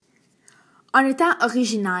En étant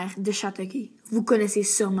originaire de Châteauguay, vous connaissez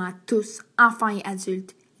sûrement tous, enfants et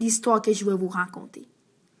adultes, l'histoire que je vais vous raconter.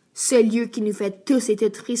 Ce lieu qui nous fait tous et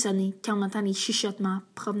toutes frissonner quand on entend les chuchotements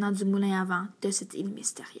provenant du moulin à vent de cette île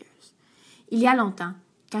mystérieuse. Il y a longtemps,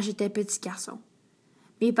 quand j'étais petit garçon,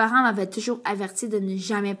 mes parents m'avaient toujours averti de ne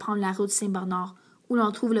jamais prendre la route Saint-Bernard où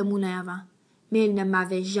l'on trouve le moulin à vent, mais ils ne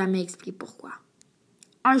m'avaient jamais expliqué pourquoi.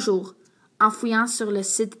 Un jour, en fouillant sur le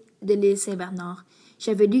site de l'île Saint-Bernard,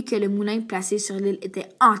 j'avais lu que le moulin placé sur l'île était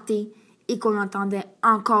hanté et qu'on entendait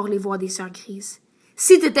encore les voix des sœurs grises.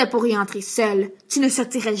 Si tu étais pour y entrer seule, tu ne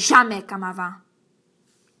sortirais jamais comme avant.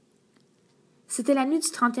 C'était la nuit du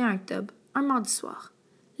 31 octobre, un mardi soir.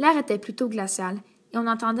 L'air était plutôt glacial et on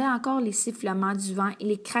entendait encore les sifflements du vent et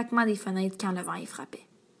les craquements des fenêtres quand le vent y frappait.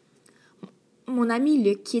 Mon ami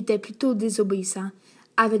Luc, qui était plutôt désobéissant,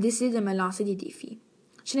 avait décidé de me lancer des défis.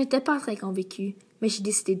 Je n'étais pas très convaincue, mais j'ai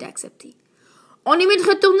décidé d'accepter. On est mieux de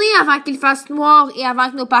retourner avant qu'il fasse noir et avant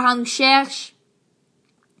que nos parents nous cherchent.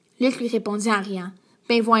 Luc lui répondit en riant.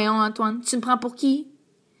 Ben voyons, Antoine, tu me prends pour qui?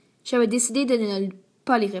 J'avais décidé de ne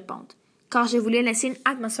pas lui répondre, car je voulais laisser une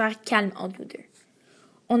atmosphère calme entre nous deux.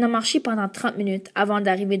 On a marché pendant 30 minutes avant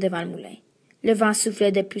d'arriver devant le moulin. Le vent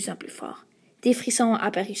soufflait de plus en plus fort. Des frissons ont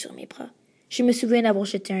apparu sur mes bras. Je me souviens d'avoir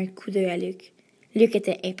jeté un coup d'œil à Luc. Luc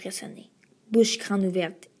était impressionné, bouche grande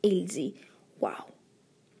ouverte, et il dit « Wow,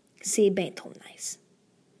 c'est bien trop nice. »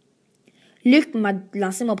 Luc m'a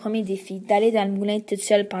lancé mon premier défi d'aller dans le moulin toute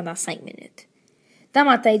seule pendant 5 minutes. Dans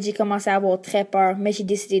ma tête, j'ai commencé à avoir très peur, mais j'ai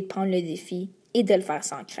décidé de prendre le défi et de le faire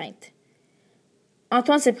sans crainte.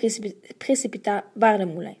 Antoine se précipita vers le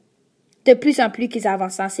moulin. De plus en plus qu'il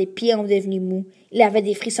avançait, ses pieds ont devenu mous. Il avait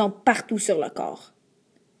des frissons partout sur le corps.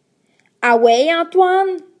 « Ah ouais,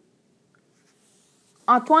 Antoine? »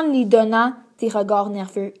 Antoine lui donna des regards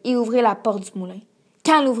nerveux et ouvrit la porte du moulin.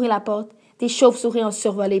 Quand il ouvrit la porte, des chauves-souris ont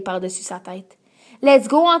survolé par-dessus sa tête. « Let's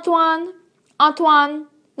go, Antoine! Antoine,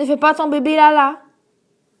 ne fais pas ton bébé là-là! »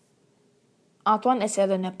 Antoine essaya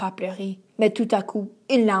de ne pas pleurer, mais tout à coup,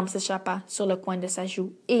 une larme s'échappa sur le coin de sa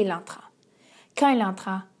joue et il entra. Quand il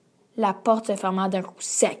entra, la porte se ferma d'un coup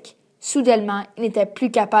sec. Soudainement, il n'était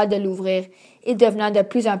plus capable de l'ouvrir et devenant de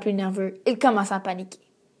plus en plus nerveux, il commença à paniquer.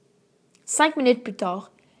 5 minutes plus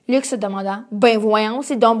tard, Luc se demanda « Ben voyons,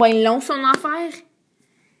 c'est donc ben long son affaire! »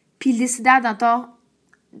 Puis il décida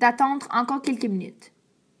d'attendre encore quelques minutes.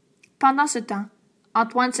 Pendant ce temps,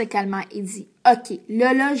 Antoine se calma et dit « Ok,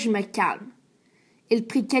 là, je me calme. » Il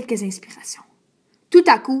prit quelques inspirations. Tout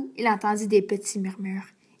à coup, il entendit des petits murmures.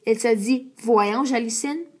 Il se dit « Voyons,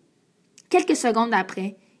 j'hallucine. » Quelques secondes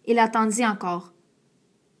après, il entendit encore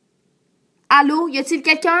 « Allô, y a-t-il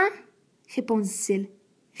quelqu'un? » répondit-il.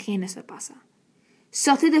 Rien ne se passa. «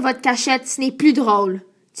 Sortez de votre cachette, ce n'est plus drôle, »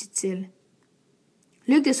 dit-il.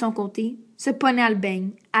 Luc, de son côté, se prenait à le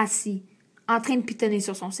beigne, assis, en train de pitonner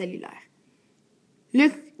sur son cellulaire.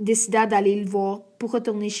 Luc décida d'aller le voir pour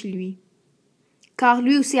retourner chez lui, car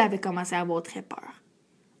lui aussi avait commencé à avoir très peur.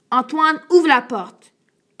 « Antoine, ouvre la porte! »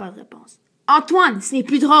 Pas de réponse. « Antoine, ce n'est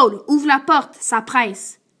plus drôle! Ouvre la porte! Ça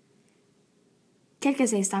presse! »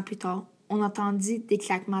 Quelques instants plus tard, on entendit des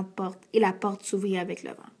claquements de porte et la porte s'ouvrit avec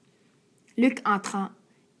le vent. Luc entra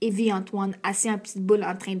et vit Antoine assis en petite boule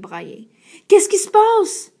en train de brailler. « Qu'est-ce qui se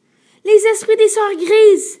passe? Les esprits des sœurs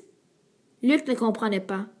grises! » Luc ne comprenait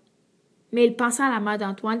pas, mais il pensa à la mère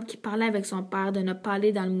d'Antoine qui parlait avec son père de ne pas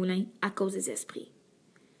aller dans le moulin à cause des esprits.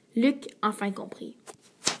 Luc enfin comprit.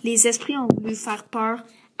 Les esprits ont voulu faire peur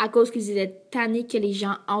à cause qu'ils étaient tannés que les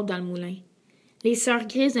gens entrent dans le moulin. Les sœurs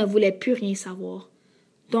grises ne voulaient plus rien savoir.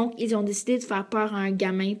 Donc, ils ont décidé de faire peur à un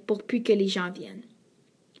gamin pour plus que les gens viennent.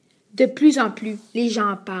 De plus en plus, les gens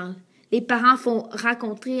en parlent. Les parents font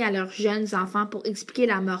raconter à leurs jeunes enfants pour expliquer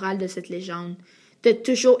la morale de cette légende, de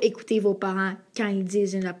toujours écouter vos parents quand ils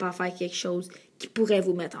disent de ne pas faire quelque chose qui pourrait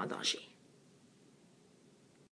vous mettre en danger.